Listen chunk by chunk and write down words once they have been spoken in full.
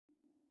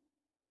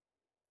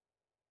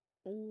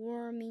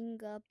warming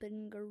up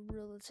in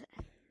Gorillas.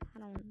 I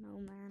don't know,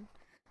 man.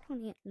 I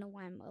don't even know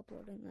why I'm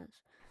uploading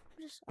this.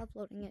 I'm just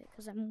uploading it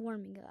because I'm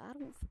warming up. I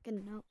don't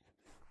fucking know.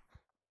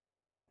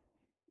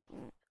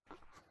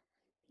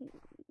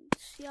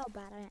 See how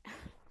bad I am.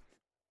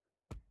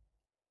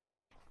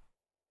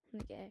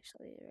 Like,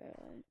 actually,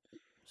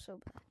 so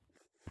bad.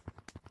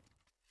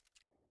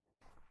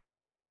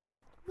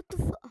 What the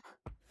fuck?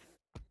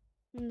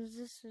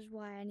 This is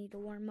why I need to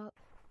warm up.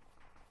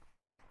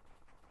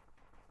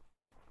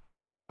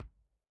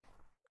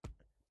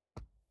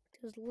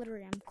 Because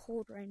literally I'm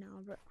cold right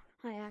now, but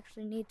I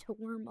actually need to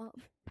warm up.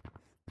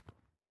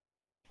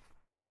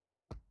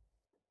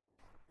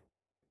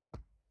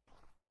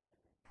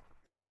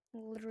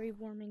 Literally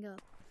warming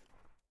up.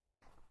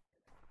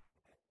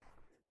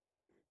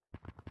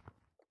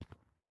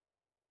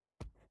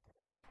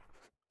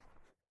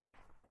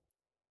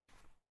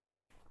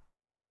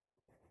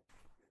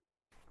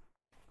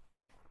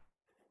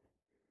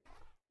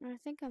 I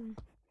think I'm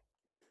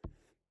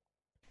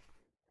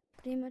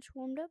pretty much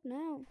warmed up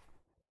now.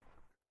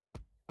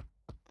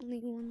 Only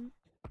one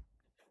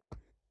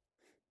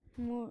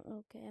more.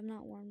 Okay, I'm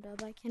not warmed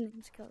up. I can't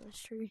even scale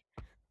this tree.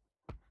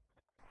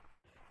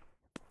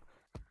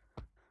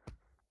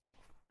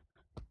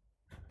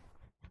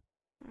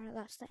 Alright,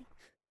 last thing.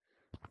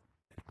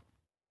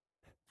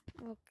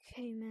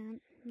 Okay,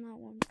 man. I'm not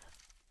warmed up.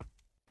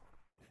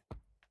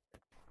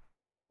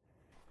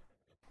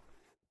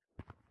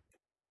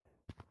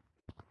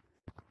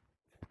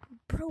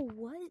 Bro,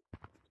 what?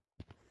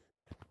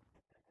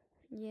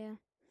 Yeah.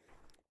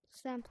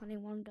 So I'm plenty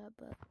warmed up,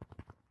 but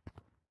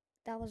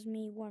that was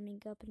me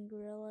warming up in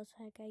Gorillas.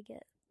 Heck, I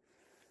get